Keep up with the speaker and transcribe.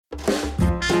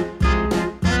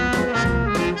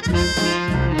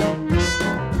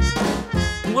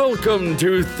Welcome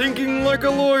to Thinking Like a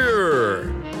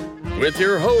Lawyer with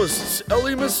your hosts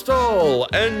Ellie Mistal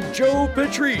and Joe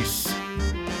Patrice,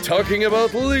 talking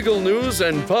about legal news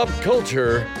and pop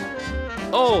culture,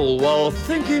 all while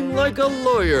thinking like a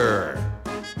lawyer.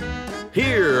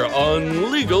 Here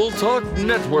on Legal Talk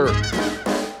Network.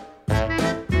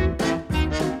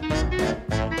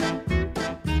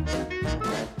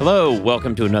 Hello,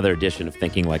 welcome to another edition of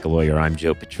Thinking Like a Lawyer. I'm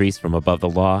Joe Patrice from Above the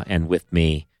Law, and with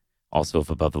me, also of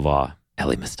Above the Law,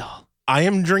 Ellie Mistal. I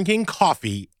am drinking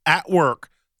coffee at work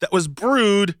that was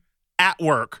brewed at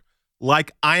work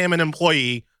like I am an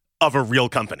employee of a real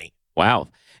company. Wow.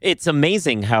 It's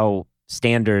amazing how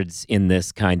standards in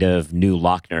this kind of new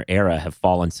Lochner era have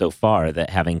fallen so far that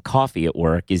having coffee at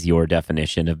work is your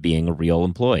definition of being a real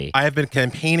employee. I have been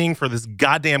campaigning for this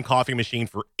goddamn coffee machine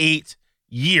for 8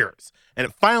 years, and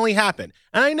it finally happened.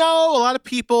 And I know a lot of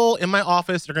people in my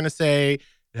office are going to say,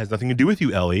 it has nothing to do with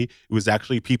you, Ellie. It was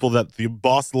actually people that the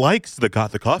boss likes that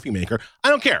got the coffee maker. I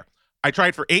don't care. I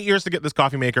tried for 8 years to get this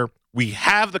coffee maker. We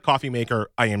have the coffee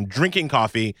maker. I am drinking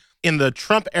coffee. In the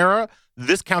Trump era,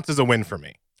 this counts as a win for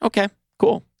me. Okay,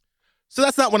 cool. So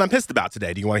that's not what I'm pissed about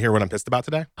today. Do you want to hear what I'm pissed about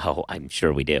today? Oh, I'm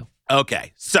sure we do.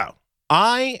 Okay, so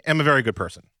I am a very good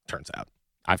person, turns out.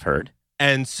 I've heard.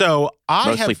 And so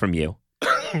Mostly from you.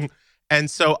 And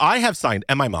so I have signed,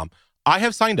 and my mom, I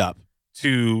have signed up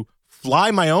to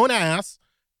fly my own ass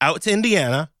out to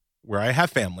Indiana, where I have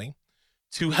family,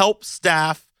 to help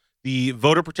staff the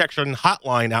voter protection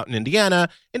hotline out in Indiana.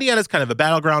 Indiana's kind of a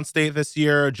battleground state this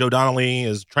year. Joe Donnelly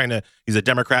is he's a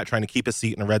Democrat trying to keep a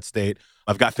seat in a red state.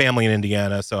 I've got family in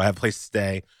Indiana, so I have a place to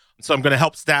stay. So I'm going to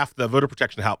help staff the voter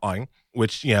protection hotline,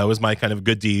 which, is my kind of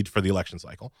good deed for the election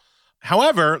cycle.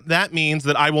 However, that means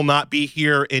that I will not be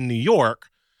here in New York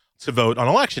to vote on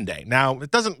election day. Now, it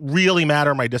doesn't really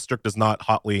matter. My district is not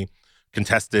hotly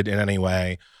contested in any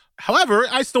way. However,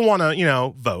 I still want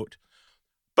to, vote.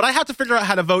 But I have to figure out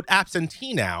how to vote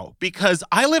absentee now because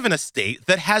I live in a state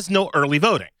that has no early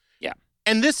voting. Yeah.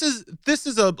 And this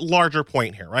is a larger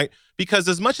point here, right? Because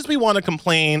as much as we want to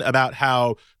complain about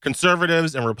how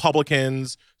conservatives and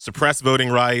Republicans suppress voting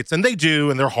rights, and they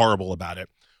do, and they're horrible about it,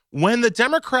 when the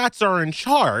Democrats are in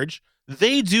charge,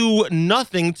 they do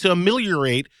nothing to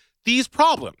ameliorate these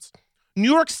problems.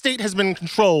 New York State has been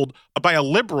controlled by a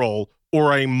liberal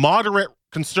or a moderate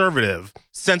conservative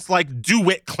since like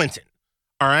DeWitt Clinton.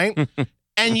 All right.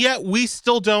 And yet we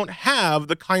still don't have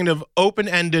the kind of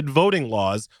open-ended voting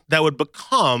laws that would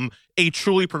become a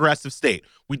truly progressive state.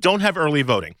 We don't have early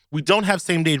voting. We don't have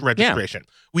same-day registration.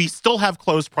 Yeah. We still have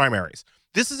closed primaries.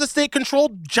 This is a state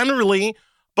controlled generally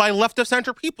by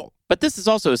left-of-center people. But this is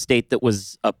also a state that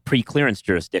was a pre-clearance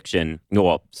jurisdiction.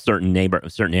 Well, certain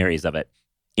areas of it,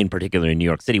 in particular in New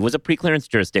York City, was a pre-clearance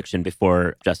jurisdiction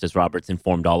before Justice Roberts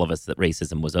informed all of us that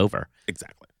racism was over.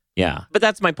 Exactly. Yeah. But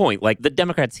that's my point. Like, the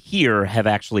Democrats here have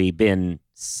actually been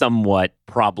somewhat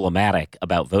problematic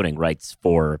about voting rights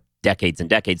for decades and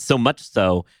decades, so much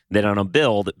so that on a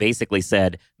bill that basically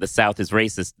said the South is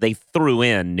racist, they threw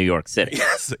in New York City.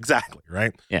 Yes, exactly,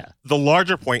 right? Yeah. The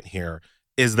larger point here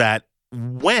is that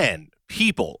when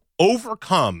people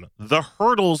overcome the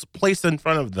hurdles placed in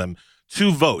front of them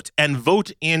to vote and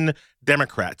vote in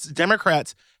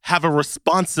Democrats have a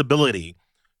responsibility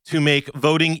to make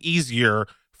voting easier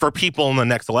for people in the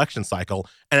next election cycle.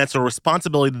 And it's a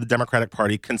responsibility that the Democratic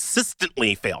Party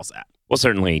consistently fails at. Well,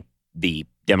 certainly the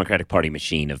Democratic Party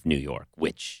machine of New York,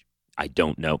 which I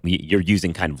don't know. You're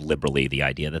using kind of liberally the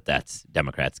idea that that's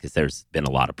Democrats because there's been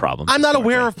a lot of problems. I'm not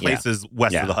aware of places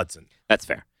west of the Hudson. That's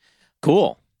fair.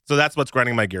 Cool. So that's what's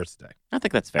grinding my gears today. I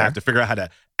think that's fair. I have to figure out how to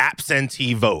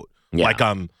absentee vote like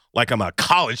I'm a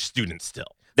college student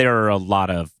still. There are a lot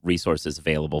of resources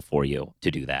available for you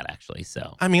to do that, actually.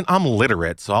 So, I mean, I'm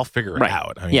literate, so I'll figure it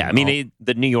out.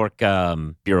 The New York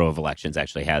Bureau of Elections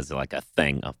actually has like a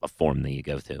thing, a form that you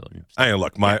go to.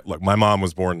 My mom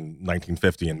was born in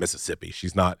 1950 in Mississippi.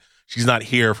 She's not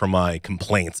here for my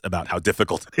complaints about how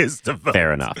difficult it is to vote.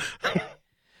 Fair enough.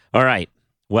 All right.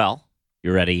 Well,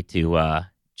 you're ready to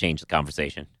change the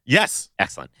conversation. Yes.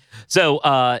 Excellent.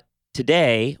 So,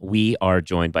 today, we are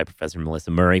joined by Professor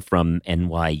Melissa Murray from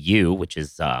NYU, which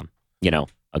is, a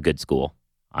good school.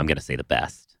 I'm going to say the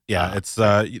best. Yeah, it's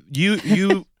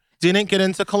you didn't get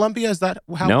into Columbia? Is that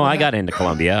how? No, I got into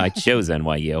Columbia. I chose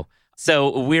NYU.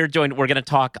 So we're going to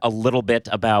talk a little bit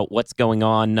about what's going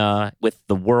on with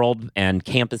the world and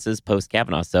campuses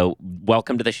post-Kavanaugh. So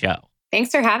welcome to the show.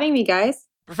 Thanks for having me, guys.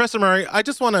 Professor Murray, I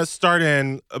just want to start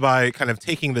in by kind of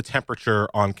taking the temperature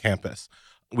on campus.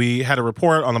 We had a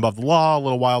report on Above the Law a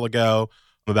little while ago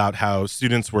about how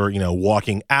students were,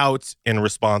 walking out in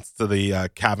response to the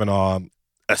Kavanaugh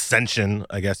ascension,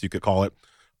 I guess you could call it.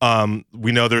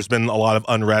 We know there's been a lot of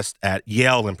unrest at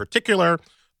Yale in particular,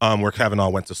 where Kavanaugh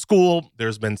went to school.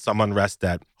 There's been some unrest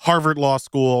at Harvard Law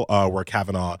School, where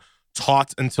Kavanaugh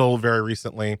taught until very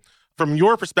recently. From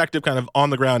your perspective, kind of on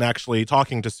the ground, actually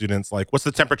talking to students, like, what's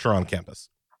the temperature on campus?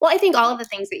 Well, I think all of the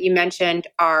things that you mentioned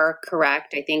are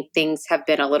correct. I think things have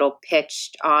been a little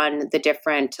pitched on the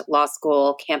different law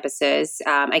school campuses.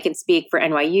 I can speak for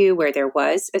NYU, where there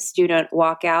was a student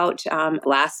walkout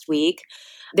last week.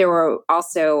 There were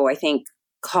also, I think,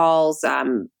 calls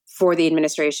for the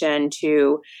administration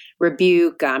to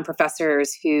rebuke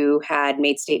professors who had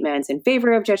made statements in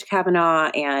favor of Judge Kavanaugh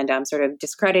and sort of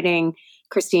discrediting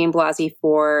Christine Blasey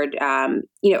Ford.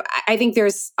 I think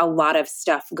there's a lot of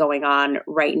stuff going on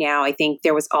right now. I think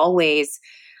there was always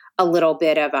a little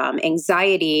bit of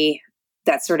anxiety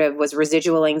that sort of was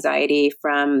residual anxiety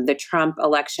from the Trump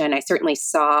election. I certainly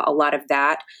saw a lot of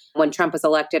that. When Trump was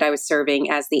elected, I was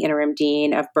serving as the interim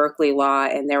dean of Berkeley Law,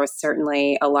 and there was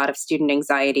certainly a lot of student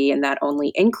anxiety, and that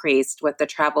only increased with the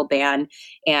travel ban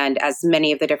and as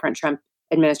many of the different Trump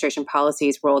administration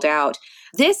policies rolled out.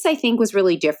 This, I think, was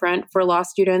really different for law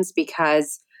students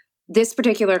because this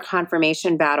particular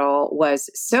confirmation battle was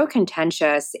so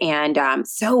contentious and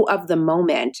so of the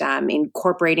moment,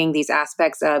 incorporating these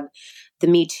aspects of the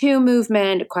Me Too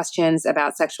movement, questions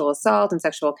about sexual assault and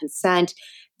sexual consent,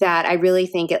 that I really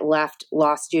think it left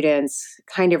law students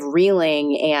kind of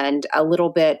reeling and a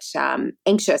little bit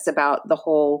anxious about the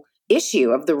whole issue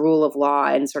of the rule of law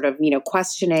and sort of,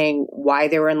 questioning why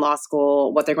they were in law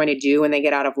school, what they're going to do when they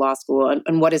get out of law school,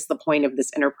 and what is the point of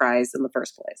this enterprise in the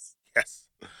first place. Yes.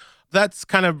 That's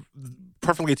kind of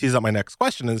perfectly tees up my next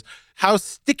question is, how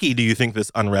sticky do you think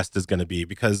this unrest is going to be?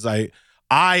 Because I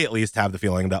at least have the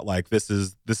feeling that like this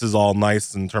is all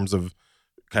nice in terms of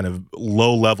kind of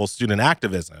low-level student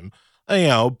activism,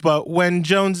 but when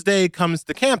Jones Day comes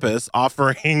to campus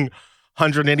offering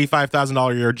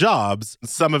 $185,000 a year jobs,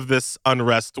 some of this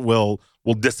unrest will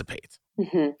dissipate.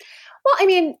 Mm-hmm. Well, I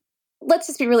mean, let's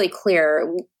just be really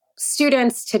clear.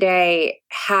 Students today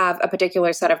have a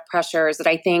particular set of pressures that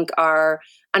I think are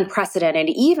unprecedented,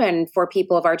 even for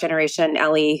people of our generation,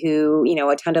 Ellie, who,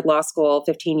 attended law school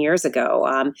 15 years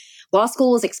ago. Law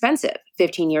school was expensive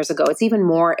 15 years ago. It's even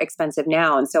more expensive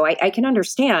now. And so I can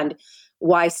understand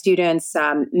why students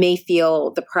may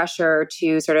feel the pressure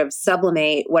to sort of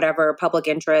sublimate whatever public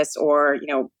interest or,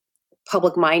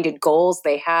 public-minded goals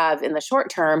they have in the short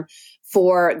term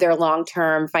for their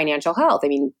long-term financial health. I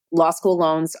mean, law school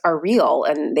loans are real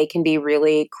and they can be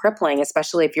really crippling,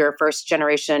 especially if you're a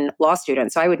first-generation law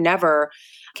student. So I would never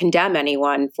condemn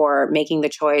anyone for making the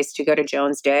choice to go to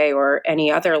Jones Day or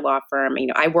any other law firm.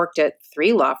 I worked at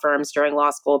 3 law firms during law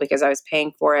school because I was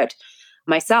paying for it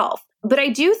myself. But I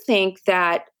do think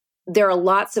that there are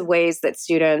lots of ways that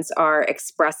students are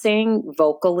expressing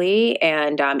vocally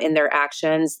and in their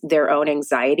actions their own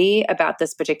anxiety about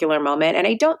this particular moment. And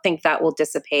I don't think that will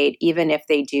dissipate even if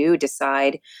they do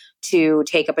decide to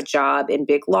take up a job in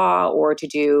big law or to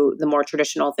do the more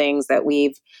traditional things that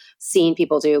we've seen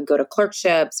people do, go to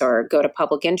clerkships or go to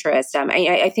public interest.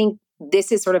 I think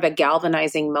this is sort of a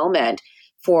galvanizing moment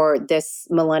for this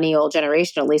millennial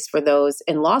generation, at least for those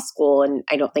in law school. And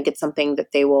I don't think it's something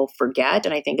that they will forget.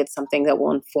 And I think it's something that will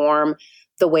inform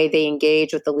the way they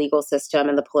engage with the legal system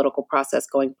and the political process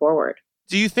going forward.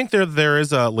 Do you think there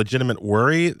is a legitimate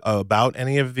worry about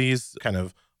any of these kind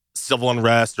of civil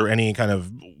unrest or any kind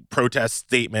of protest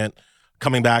statement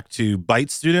coming back to bite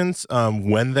students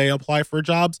when they apply for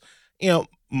jobs?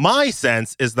 My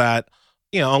sense is that,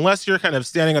 unless you're kind of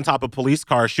standing on top of police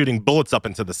cars shooting bullets up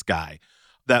into the sky,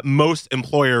 that most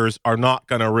employers are not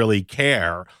going to really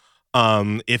care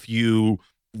if you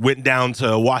went down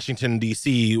to Washington,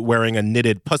 D.C. wearing a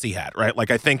knitted pussy hat, right? Like,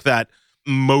 I think that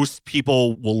most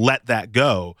people will let that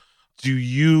go. Do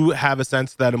you have a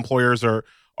sense that employers are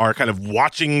kind of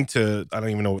watching to, I don't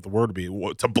even know what the word would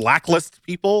be, to blacklist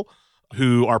people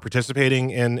who are participating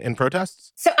in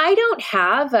protests? So I don't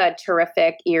have a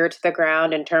terrific ear to the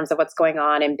ground in terms of what's going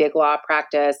on in big law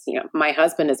practice. My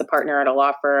husband is a partner at a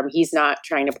law firm. He's not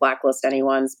trying to blacklist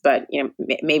anyone's, but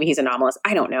maybe he's anomalous.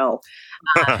 I don't know.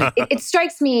 It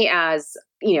strikes me as,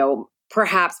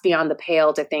 perhaps beyond the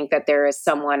pale to think that there is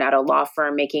someone at a law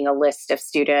firm making a list of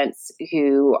students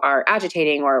who are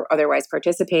agitating or otherwise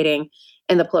participating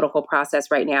in the political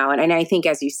process right now. And I think,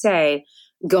 as you say,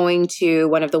 going to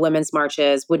one of the women's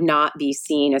marches would not be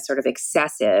seen as sort of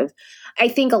excessive. I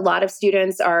think a lot of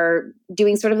students are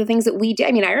doing sort of the things that we did.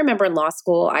 I mean, I remember in law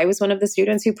school, I was one of the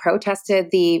students who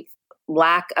protested the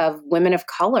lack of women of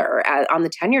color on the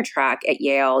tenure track at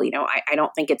Yale. I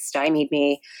don't think it stymied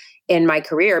me in my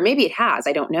career. Maybe it has,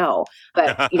 I don't know.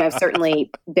 But, I've certainly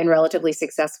been relatively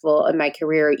successful in my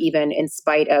career, even in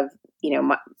spite of,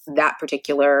 that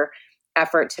particular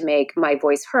effort to make my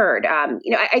voice heard.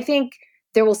 I think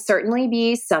there will certainly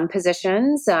be some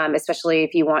positions, especially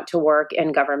if you want to work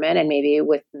in government and maybe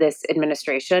with this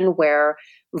administration, where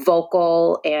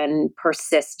vocal and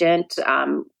persistent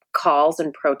calls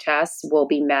and protests will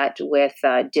be met with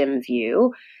dim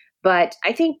view. But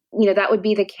I think, that would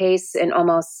be the case in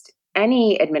almost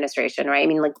any administration, right? I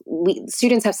mean,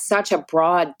 students have such a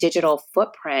broad digital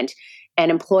footprint, and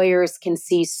employers can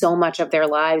see so much of their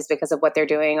lives because of what they're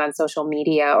doing on social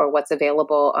media or what's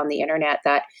available on the internet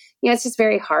that, it's just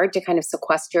very hard to kind of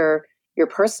sequester your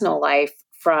personal life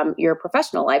from your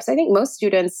professional life. So I think most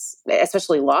students,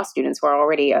 especially law students who are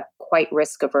already a quite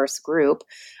risk-averse group,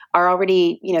 are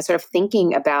already, sort of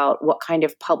thinking about what kind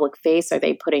of public face are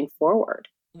they putting forward.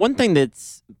 One thing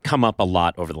that's come up a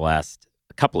lot over the last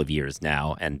couple of years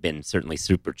now and been certainly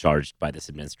supercharged by this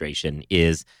administration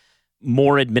is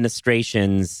more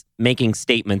administrations making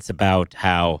statements about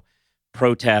how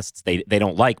protests, they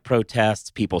don't like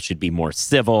protests. People should be more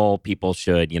civil. People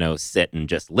should, sit and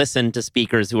just listen to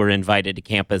speakers who are invited to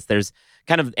campus. There's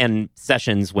and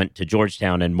Sessions went to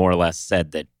Georgetown and more or less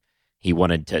said that he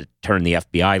wanted to turn the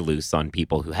FBI loose on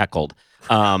people who heckled.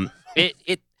 Do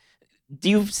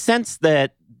you sense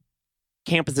that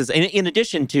campuses, in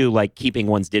addition to keeping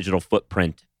one's digital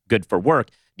footprint good for work,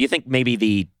 do you think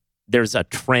maybe there's a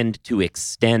trend to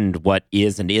extend what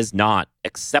is and is not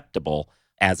acceptable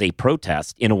as a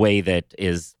protest in a way that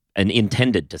is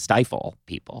intended to stifle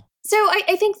people? So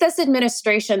I think this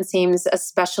administration seems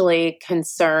especially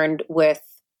concerned with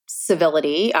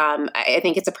civility. I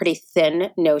think it's a pretty thin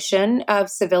notion of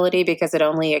civility because it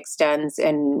only extends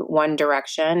in one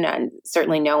direction. And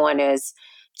certainly no one is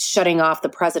shutting off the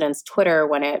president's Twitter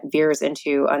when it veers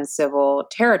into uncivil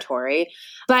territory.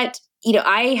 But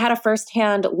I had a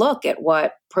firsthand look at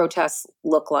what protests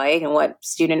look like and what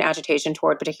student agitation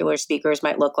toward particular speakers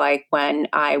might look like when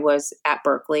I was at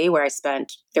Berkeley, where I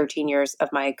spent 13 years of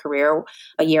my career,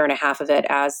 a year and a half of it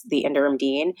as the interim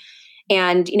dean.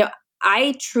 And,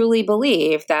 I truly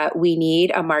believe that we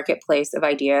need a marketplace of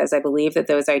ideas. I believe that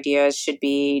those ideas should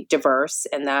be diverse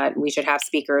and that we should have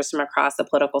speakers from across the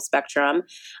political spectrum.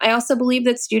 I also believe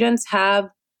that students have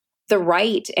the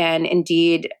right, and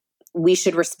indeed, we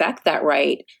should respect that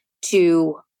right,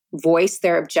 to voice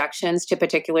their objections to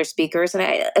particular speakers. And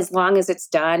as long as it's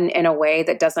done in a way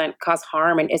that doesn't cause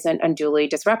harm and isn't unduly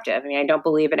disruptive. I mean, I don't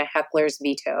believe in a heckler's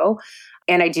veto.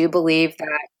 And I do believe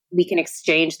that we can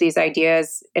exchange these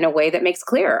ideas in a way that makes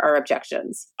clear our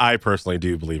objections. I personally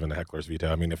do believe in a heckler's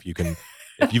veto. I mean, if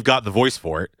you've got the voice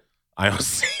for it, I don't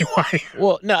see why.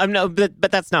 Well, but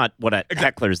that's not what a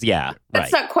heckler's, yeah.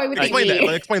 That's right. not quite what they mean.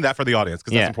 Explain that for the audience,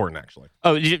 because that's important, actually.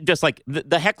 Oh, just like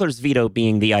the heckler's veto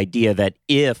being the idea that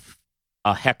if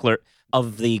a heckler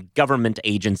of the government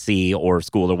agency or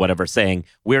school or whatever saying,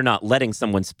 we're not letting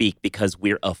someone speak because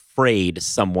we're afraid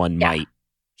someone might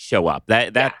show up.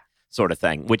 That sort of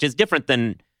thing, which is different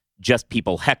than just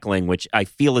people heckling, which I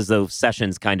feel as though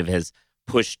Sessions kind of has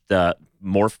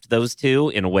morphed those two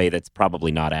in a way that's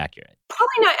probably not accurate.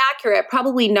 Probably not accurate,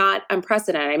 probably not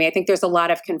unprecedented. I mean, I think there's a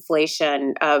lot of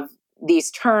conflation of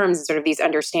these terms, sort of these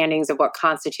understandings of what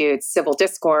constitutes civil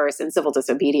discourse and civil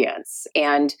disobedience.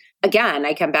 And again,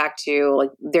 I come back to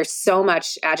there's so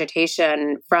much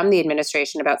agitation from the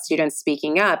administration about students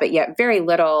speaking up, but yet very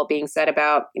little being said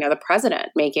about, the president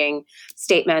making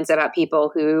statements about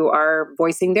people who are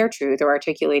voicing their truth or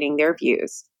articulating their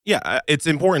views. Yeah, it's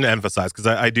important to emphasize, because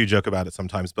I do joke about it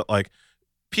sometimes, but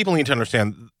people need to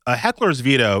understand a heckler's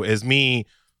veto is me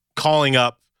calling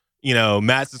up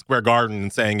Madison Square Garden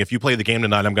and saying, if you play the game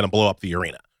tonight, I'm going to blow up the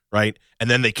arena, right? And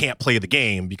then they can't play the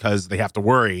game because they have to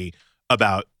worry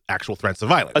about actual threats of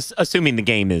violence. Assuming the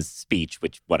game is speech,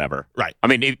 which whatever. Right. I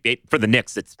mean, for the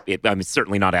Knicks, it's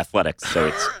certainly not athletics, so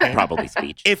it's probably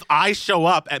speech. If I show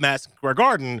up at Madison Square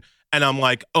Garden and I'm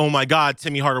like, oh my God,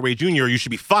 Timmy Hardaway Jr., you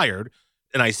should be fired,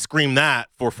 and I scream that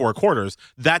for 4 quarters,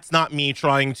 that's not me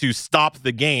trying to stop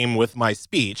the game with my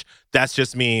speech. That's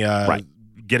just me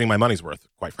getting my money's worth,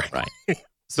 quite frankly. Right.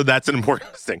 So that's an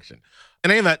important distinction.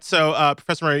 In any event, so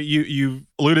Professor Murray, you've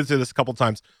alluded to this a couple of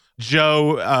times.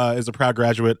 Joe is a proud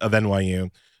graduate of NYU.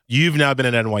 You've now been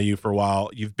at NYU for a while.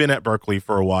 You've been at Berkeley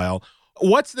for a while.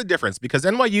 What's the difference? Because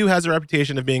NYU has a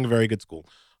reputation of being a very good school.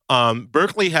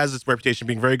 Berkeley has this reputation of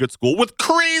being a very good school with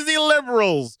crazy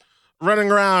liberals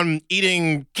running around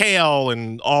eating kale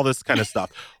and all this kind of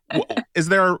stuff. Is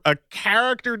there a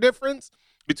character difference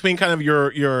between kind of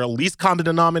your least common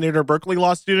denominator Berkeley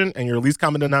law student and your least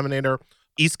common denominator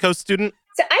East Coast student?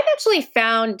 So I've actually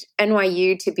found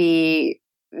NYU to be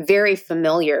very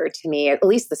familiar to me, at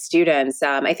least the students.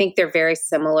 I think they're very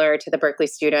similar to the Berkeley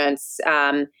students.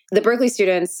 The Berkeley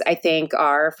students, I think,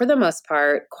 are, for the most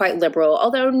part, quite liberal,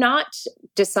 although not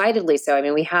decidedly so. I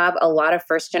mean, we have a lot of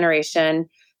first-generation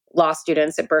law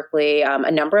students at Berkeley,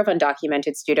 a number of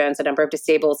undocumented students, a number of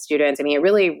disabled students. I mean, it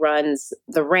really runs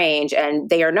the range, and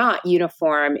they are not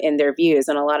uniform in their views.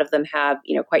 And a lot of them have,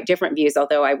 quite different views,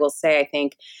 although I will say, I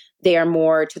think they are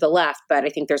more to the left, but I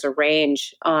think there's a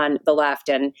range on the left,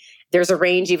 and there's a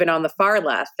range even on the far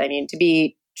left. I mean, to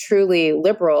be truly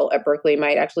liberal at Berkeley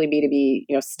might actually be to be,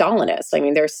 Stalinist. I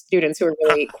mean, there's students who are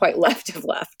really quite left of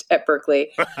left at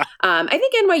Berkeley. I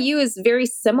think NYU is very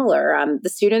similar. The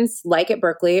students, like at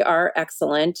Berkeley, are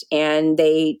excellent, and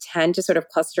they tend to sort of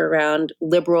cluster around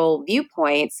liberal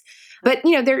viewpoints. But,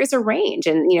 there is a range,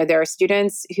 and, there are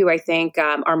students who I think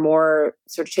are more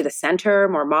sort of to the center,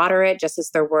 more moderate, just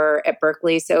as there were at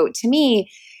Berkeley. So to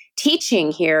me, teaching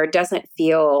here doesn't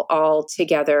feel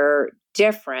altogether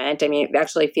different. I mean, it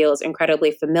actually feels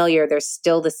incredibly familiar. There's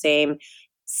still the same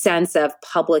sense of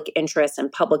public interest and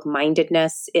public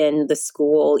mindedness in the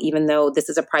school, even though this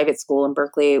is a private school and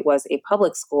Berkeley was a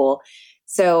public school.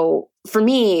 So for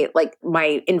me, like,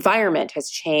 my environment has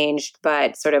changed,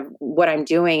 but sort of what I'm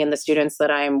doing and the students that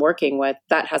I'm working with,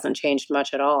 that hasn't changed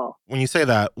much at all. When you say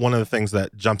that, one of the things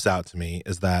that jumps out to me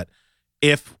is that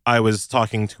if I was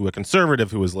talking to a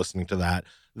conservative who was listening to that,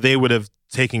 they would have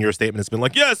taken your statement as been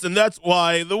like, yes, and that's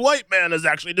why the white man is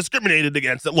actually discriminated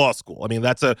against at law school. I mean,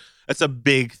 that's a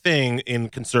big thing in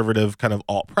conservative kind of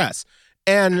alt press.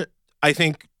 And I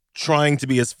think trying to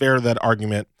be as fair to that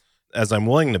argument as I'm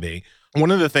willing to be,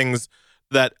 one of the things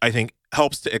that I think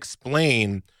helps to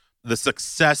explain the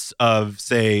success of,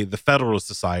 say, the Federalist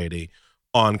Society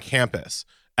on campus,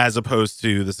 as opposed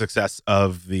to the success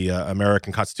of the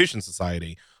American Constitution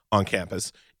Society on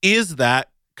campus, is that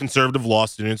conservative law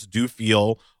students do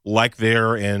feel like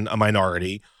they're in a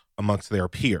minority amongst their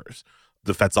peers.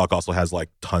 The FedSoc also has like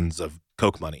tons of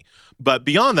Coke money. But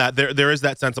beyond that, there is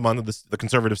that sense among the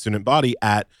conservative student body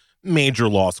at major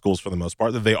law schools, for the most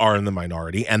part, that they are in the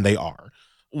minority, and they are.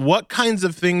 What kinds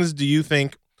of things do you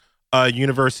think a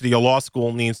university, a law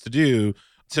school, needs to do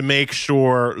to make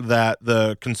sure that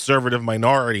the conservative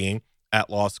minority at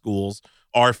law schools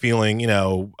are feeling, I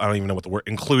don't even know what the word,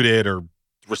 included or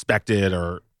respected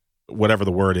or whatever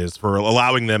the word is, for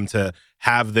allowing them to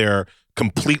have their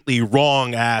completely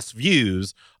wrong ass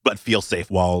views, but feel safe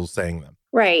while saying them?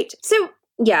 Right. So,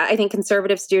 yeah, I think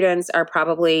conservative students are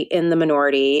probably in the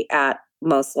minority at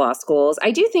most law schools.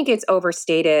 I do think it's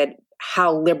overstated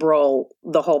how liberal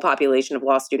the whole population of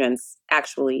law students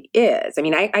actually is. I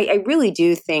mean, I really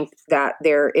do think that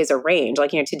there is a range.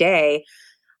 Like, today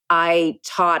I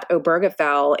taught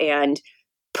Obergefell and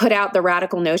put out the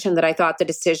radical notion that I thought the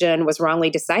decision was wrongly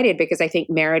decided because I think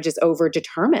marriage is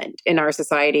overdetermined in our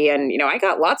society. And, I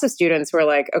got lots of students who are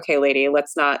like, okay, lady,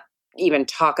 let's not even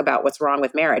talk about what's wrong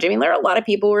with marriage. I mean, there are a lot of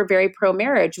people who are very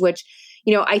pro-marriage, which,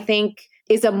 I think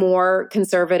is a more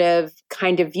conservative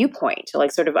kind of viewpoint,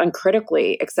 like sort of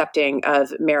uncritically accepting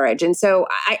of marriage. And so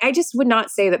I just would not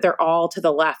say that they're all to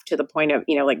the left to the point of,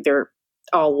 like they're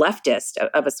all leftist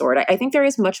of a sort. I think there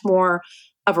is much more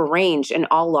of a range in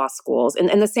all law schools. And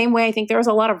in the same way, I think there's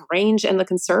a lot of range in the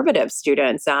conservative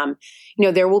students.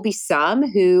 There will be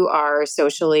some who are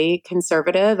socially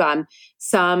conservative,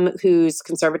 some whose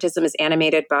conservatism is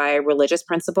animated by religious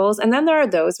principles. And then there are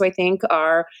those who I think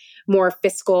are more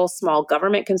fiscal, small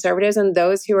government conservatives, and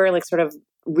those who are like sort of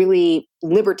really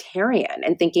libertarian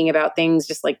and thinking about things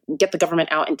just like get the government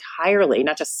out entirely,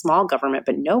 not just small government,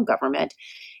 but no government.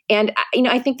 And,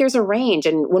 I think there's a range.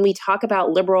 And when we talk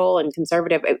about liberal and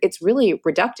conservative, it's really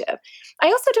reductive. I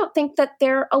also don't think that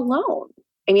they're alone.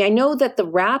 I mean, I know that the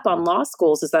rap on law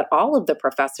schools is that all of the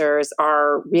professors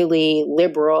are really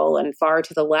liberal and far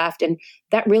to the left. And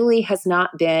that really has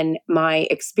not been my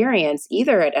experience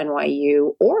either at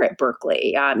NYU or at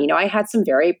Berkeley. I had some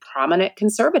very prominent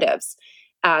conservatives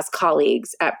as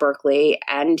colleagues at Berkeley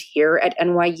and here at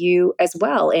NYU as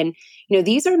well. And,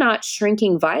 these are not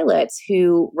shrinking violets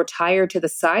who retire to the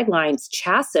sidelines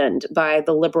chastened by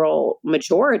the liberal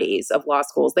majorities of law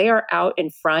schools. They are out in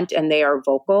front and they are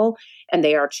vocal and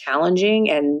they are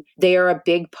challenging and they are a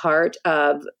big part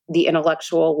of the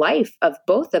intellectual life of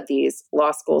both of these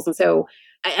law schools.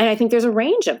 And I think there's a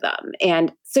range of them.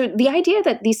 And so the idea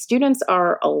that these students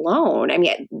are alone, I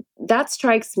mean, that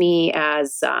strikes me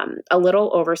as a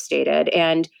little overstated.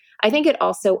 And I think it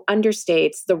also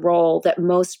understates the role that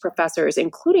most professors,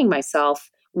 including myself,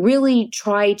 really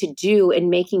try to do in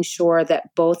making sure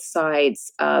that both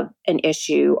sides of an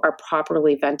issue are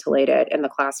properly ventilated in the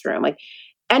classroom. Like,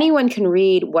 anyone can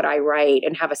read what I write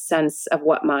and have a sense of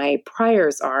what my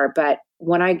priors are. But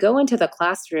when I go into the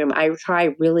classroom, I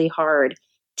try really hard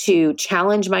to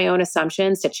challenge my own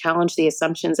assumptions, to challenge the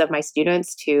assumptions of my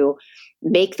students, to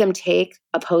make them take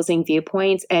opposing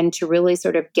viewpoints, and to really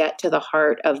sort of get to the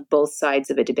heart of both sides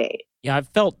of a debate. Yeah, I've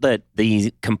felt that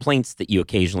the complaints that you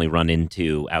occasionally run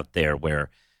into out there where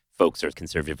folks or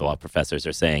conservative law professors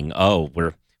are saying, oh,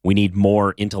 we need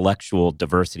more intellectual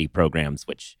diversity programs,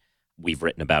 which we've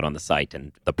written about on the site,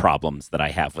 and the problems that I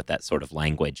have with that sort of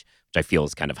language, which I feel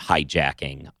is kind of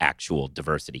hijacking actual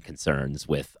diversity concerns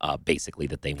with basically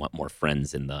that they want more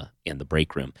friends in the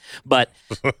break room. But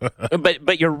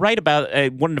but you're right about, I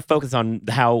wanted to focus on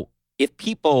how if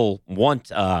people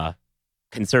want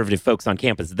conservative folks on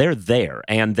campus, they're there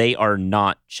and they are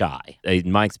not shy.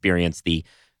 In my experience, the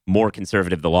more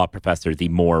conservative the law professor, the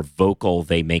more vocal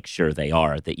they make sure they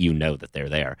are, that you know that they're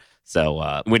there.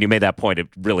 So when you made that point, it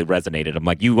really resonated. I'm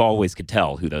like, you always could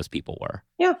tell who those people were.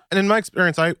 Yeah. And in my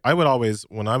experience, I would always,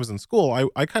 when I was in school,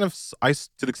 I to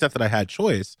the extent that I had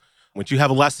choice, which you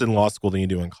have less in law school than you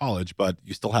do in college, but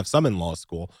you still have some in law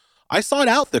school, I sought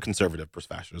out the conservative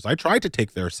professors. I tried to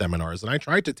take their seminars and I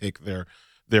tried to take their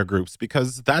groups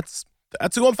because that's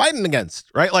who I'm fighting against,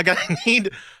 right? Like I need,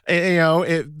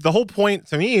 the whole point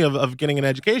to me of getting an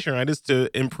education, right, is to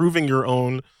improving your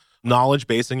own knowledge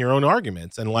base and your own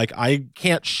arguments. And like, I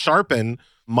can't sharpen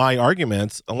my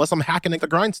arguments unless I'm hacking at the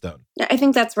grindstone. I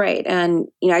think that's right. And,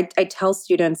 I tell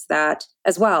students that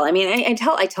as well. I mean, I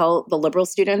tell the liberal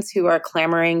students who are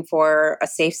clamoring for a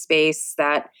safe space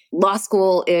that law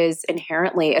school is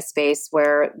inherently a space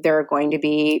where there are going to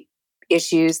be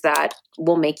issues that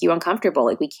will make you uncomfortable.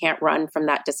 Like we can't run from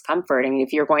that discomfort. I mean,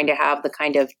 if you're going to have the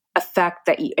kind of effect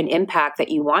an impact that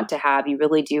you want to have, you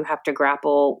really do have to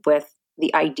grapple with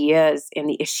the ideas and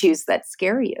the issues that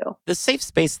scare you. The safe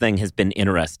space thing has been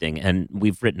interesting, and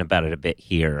we've written about it a bit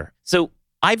here. So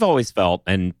I've always felt,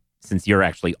 and since you're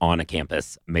actually on a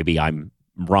campus, maybe I'm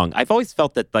wrong, I've always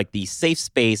felt that like the safe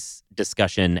space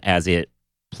discussion as it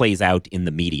plays out in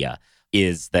the media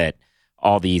is that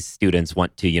all these students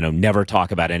want to, never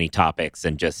talk about any topics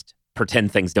and just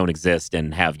pretend things don't exist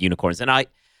and have unicorns. And I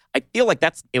feel like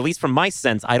that's, at least from my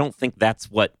sense, I don't think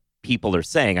that's what people are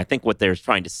saying. I think what they're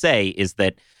trying to say is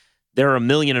that there are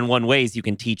 1,000,001 ways you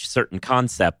can teach certain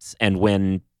concepts. And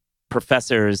when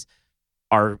professors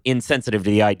are insensitive to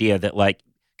the idea that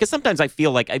because sometimes I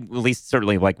feel like, at least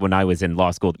certainly like when I was in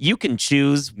law school, you can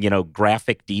choose,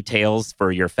 graphic details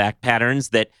for your fact patterns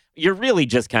that you're really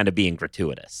just kind of being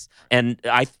gratuitous. And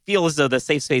I feel as though the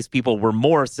safe space people were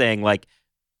more saying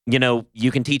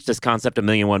you can teach this concept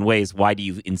 1,000,001 ways. Why do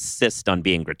you insist on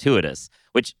being gratuitous?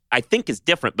 Which I think is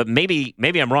different, but maybe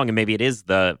I'm wrong, and maybe it is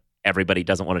everybody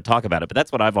doesn't want to talk about it. But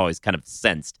that's what I've always kind of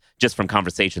sensed just from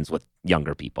conversations with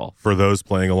younger people. For those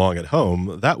playing along at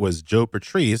home, that was Joe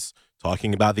Patrice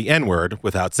talking about the N-word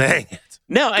without saying it.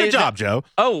 No, Good job, Joe.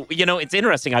 Oh, it's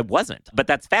interesting. I wasn't, but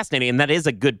that's fascinating. And that is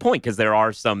a good point because there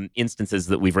are some instances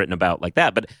that we've written about like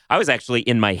that. But I was actually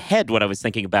in my head, what I was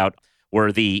thinking about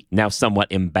were the now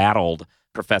somewhat embattled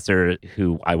professor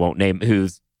who I won't name,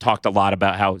 who's talked a lot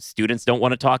about how students don't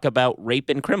want to talk about rape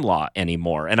and crim law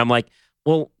anymore. And I'm like,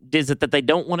 well, is it that they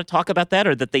don't want to talk about that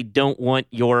or that they don't want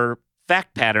your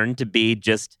fact pattern to be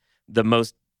just the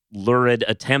most lurid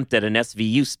attempt at an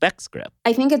SVU spec script?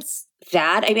 I think it's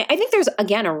that. I mean, I think there's,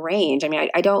 again, a range. I mean,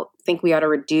 I don't think we ought to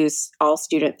reduce all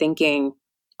student thinking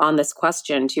on this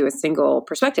question to a single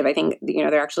perspective. I think,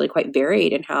 they're actually quite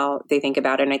varied in how they think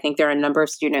about it. And I think there are a number of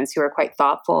students who are quite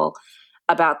thoughtful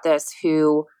about this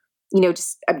who,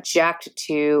 just object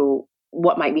to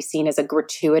what might be seen as a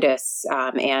gratuitous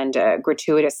and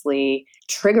gratuitously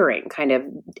triggering kind of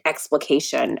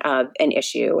explication of an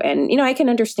issue. And, I can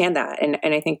understand that. And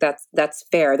I think that's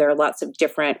fair. There are lots of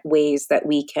different ways that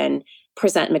we can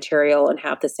present material and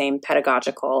have the same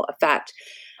pedagogical effect.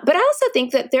 But I also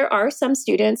think that there are some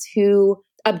students who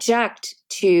object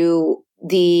to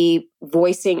the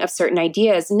voicing of certain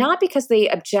ideas, not because they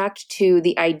object to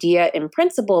the idea in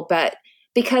principle, but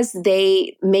because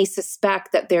they may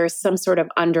suspect that there's some sort of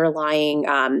underlying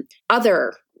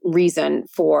other reason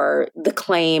for the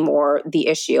claim or the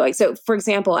issue. Like, so for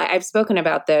example, I've spoken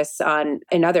about this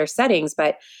in other settings,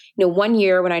 but one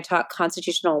year when I taught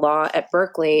constitutional law at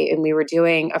Berkeley and we were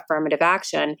doing affirmative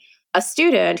action, a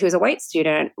student who was a white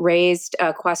student raised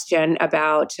a question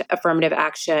about affirmative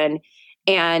action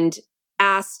and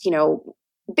asked,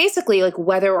 basically like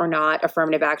whether or not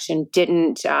affirmative action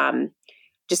didn't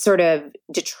just sort of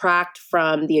detract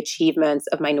from the achievements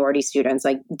of minority students.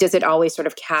 Like, does it always sort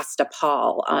of cast a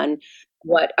pall on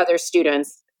what other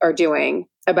students are doing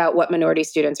about what minority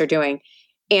students are doing?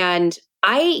 And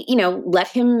I, let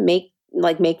him make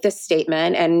this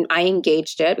statement, and I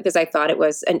engaged it because I thought it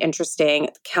was an interesting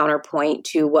counterpoint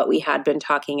to what we had been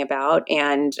talking about.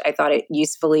 And I thought it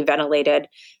usefully ventilated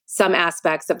some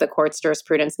aspects of the court's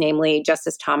jurisprudence, namely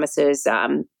Justice Thomas's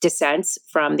dissents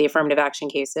from the affirmative action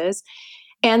cases.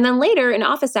 And then later in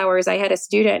office hours, I had a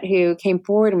student who came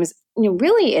forward and was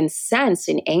really incensed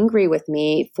and angry with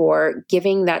me for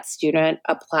giving that student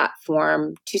a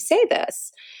platform to say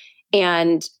this.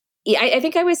 And I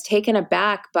think I was taken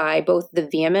aback by both the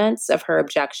vehemence of her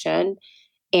objection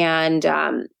and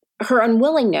her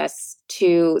unwillingness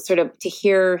to to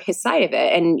hear his side of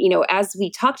it. And, as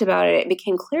we talked about it, it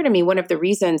became clear to me one of the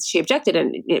reasons she objected,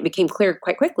 and it became clear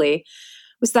quite quickly,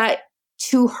 was that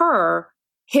to her,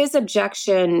 his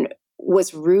objection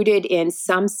was rooted in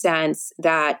some sense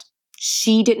that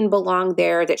she didn't belong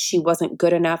there, that she wasn't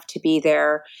good enough to be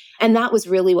there. And that was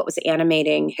really what was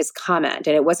animating his comment.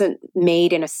 And it wasn't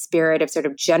made in a spirit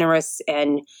of generous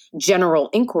and general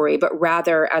inquiry, but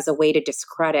rather as a way to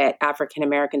discredit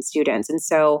African-American students. And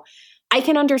so I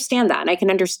can understand that. And I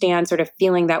can understand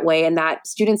feeling that way, and that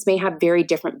students may have very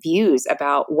different views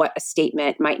about what a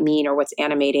statement might mean or what's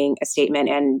animating a statement.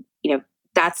 And,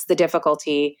 that's the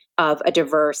difficulty of a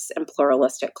diverse and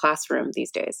pluralistic classroom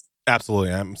these days.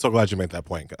 Absolutely. I'm so glad you made that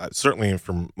point. Certainly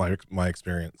from my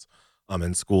experience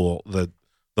in school, the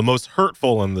most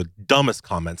hurtful and the dumbest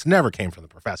comments never came from the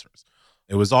professors.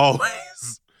 It was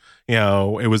always,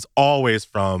 it was always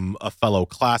from a fellow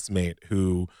classmate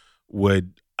who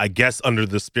would, I guess, under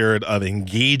the spirit of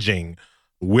engaging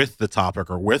with the topic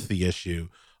or with the issue,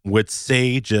 would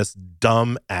say just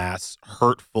dumb ass,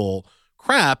 hurtful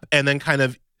crap. And then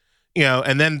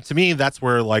and then to me, that's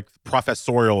where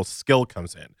professorial skill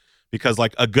comes in. Because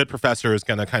a good professor is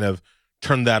going to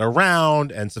turn that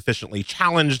around and sufficiently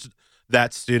challenge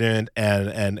that student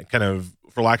and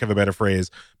for lack of a better phrase,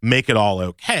 make it all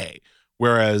okay.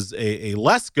 Whereas a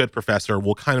less good professor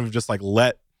will just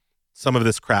let some of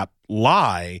this crap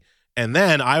lie. And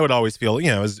then I would always feel,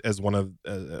 as one of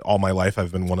all my life,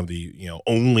 I've been one of the,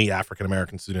 only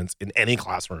African-American students in any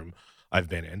classroom I've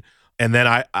been in. And then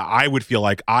I would feel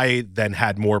like I then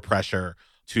had more pressure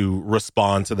to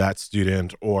respond to that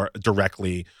student, or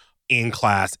directly in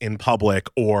class, in public,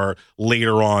 or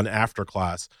later on after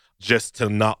class, just to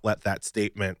not let that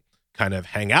statement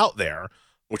hang out there,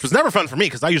 which was never fun for me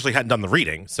because I usually hadn't done the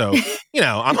reading. So,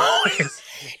 I'm always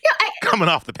coming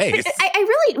off the pace.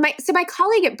 My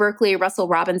colleague at Berkeley, Russell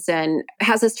Robinson,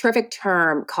 has this terrific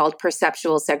term called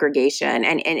perceptual segregation.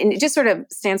 And it just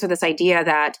stands for this idea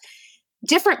that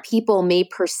different people may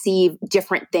perceive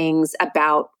different things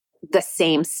about the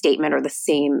same statement or the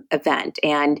same event.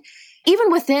 And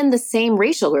even within the same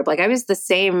racial group,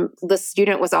 the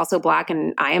student was also Black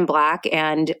and I am Black.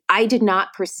 And I did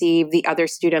not perceive the other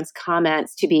students'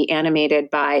 comments to be animated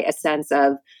by a sense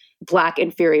of Black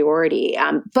inferiority.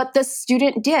 But the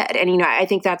student did. And, I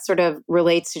think that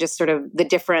relates to just the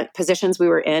different positions we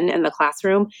were in the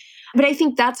classroom. But I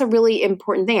think that's a really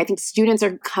important thing. I think students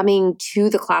are coming to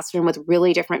the classroom with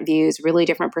really different views, really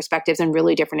different perspectives, and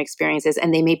really different experiences.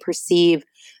 And they may perceive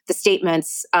the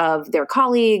statements of their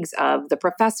colleagues, of the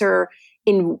professor,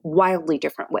 in wildly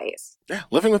different ways. Yeah,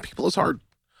 living with people is hard.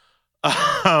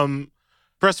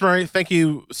 Professor Murray, thank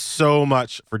you so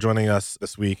much for joining us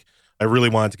this week. I really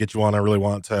wanted to get you on. I really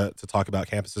want to talk about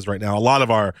campuses right now. A lot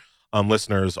of our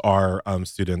listeners are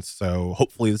students, so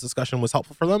hopefully this discussion was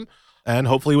helpful for them. And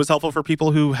hopefully it was helpful for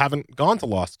people who haven't gone to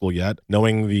law school yet,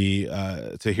 knowing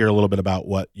to hear a little bit about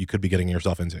what you could be getting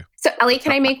yourself into. So, Ellie,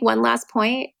 can I make one last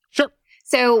point? Sure.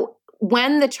 So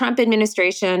when the Trump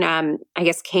administration,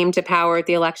 came to power at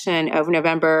the election of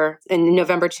November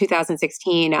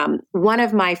 2016, one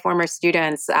of my former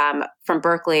students from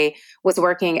Berkeley was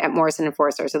working at Morrison &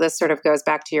 Foerster. So this goes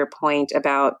back to your point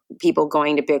about people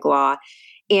going to big law.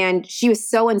 And she was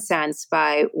so incensed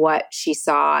by what she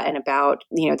saw and about,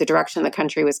 the direction the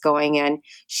country was going in.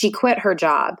 She quit her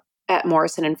job at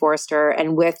Morrison & Foerster,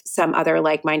 and with some other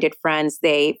like-minded friends,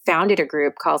 they founded a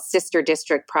group called Sister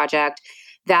District Project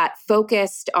that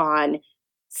focused on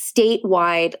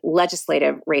statewide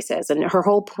legislative races. And her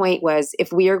whole point was,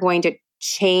 if we are going to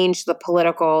change the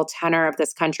political tenor of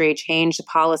this country, change the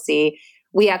policy,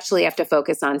 we actually have to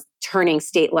focus on turning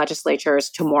state legislatures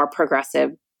to more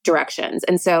progressive directions.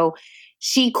 And so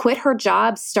she quit her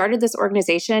job, started this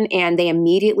organization, and they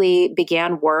immediately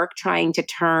began work trying to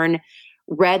turn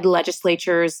red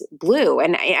legislatures blue.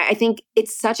 And I think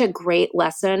it's such a great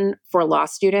lesson for law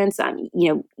students.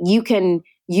 You can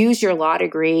use your law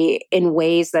degree in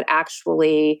ways that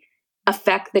actually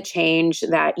affect the change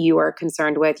that you are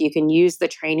concerned with. You can use the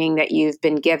training that you've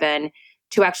been given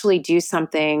to actually do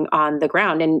something on the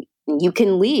ground. And you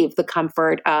can leave the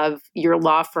comfort of your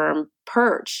law firm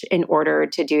perch in order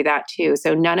to do that too.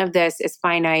 So none of this is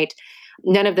finite.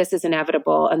 None of this is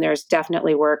inevitable. And there's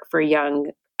definitely work for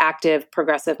young, active,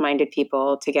 progressive-minded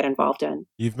people to get involved in.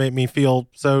 You've made me feel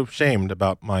so shamed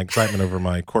about my excitement over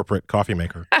my corporate coffee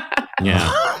maker.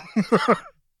 Yeah.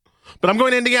 But I'm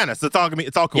going to Indiana, so it's all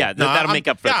cool. Yeah, that'll make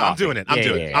up for the coffee. I'm doing it. I'm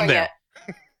doing it. I'm there.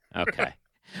 Okay.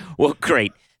 Well,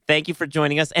 great. Thank you for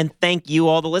joining us. And thank you,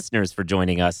 all the listeners, for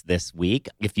joining us this week.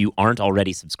 If you aren't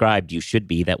already subscribed, you should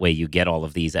be. That way you get all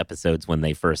of these episodes when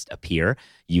they first appear.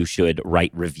 You should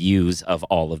write reviews of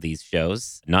all of these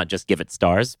shows, not just give it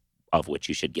stars, of which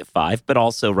you should give 5, but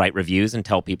also write reviews and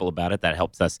tell people about it. That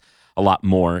helps us a lot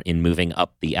more in moving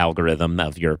up the algorithm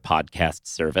of your podcast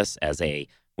service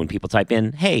when people type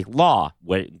in, hey, law,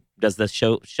 where does this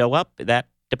show up? That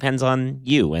depends on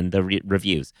you and the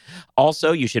reviews.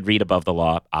 Also, you should read Above the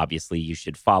Law. Obviously, you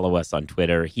should follow us on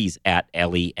Twitter. He's at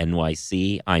Ellie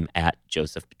NYC. I'm at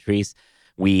Joseph Patrice.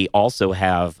 We also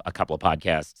have a couple of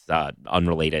podcasts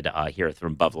unrelated here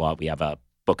from Above the Law. We have a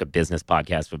Book of Business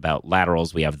podcast about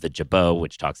laterals. We have the Jabot,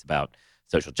 which talks about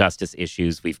social justice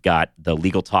issues. We've got the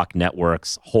Legal Talk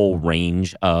Network's whole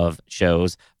range of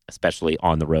shows, especially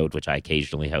On the Road, which I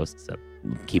occasionally host. So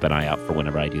keep an eye out for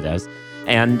whenever I do those.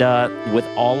 And with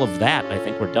all of that, I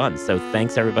think we're done. So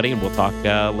thanks, everybody, and we'll talk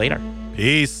later.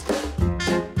 Peace.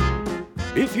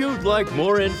 If you'd like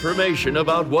more information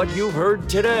about what you've heard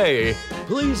today,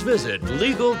 please visit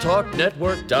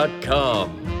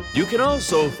LegalTalkNetwork.com. You can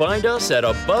also find us at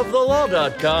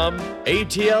AboveTheLaw.com,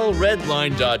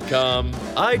 ATLRedline.com,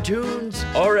 iTunes,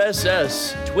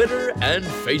 RSS, Twitter, and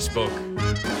Facebook.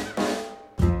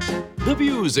 The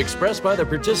views expressed by the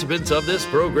participants of this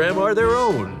program are their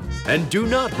own and do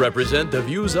not represent the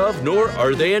views of, nor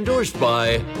are they endorsed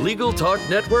by, Legal Talk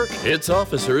Network, its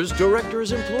officers,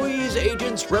 directors, employees,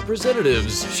 agents,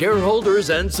 representatives,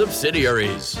 shareholders, and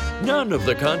subsidiaries. None of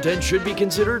the content should be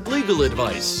considered legal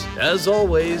advice. As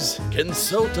always,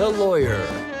 consult a lawyer.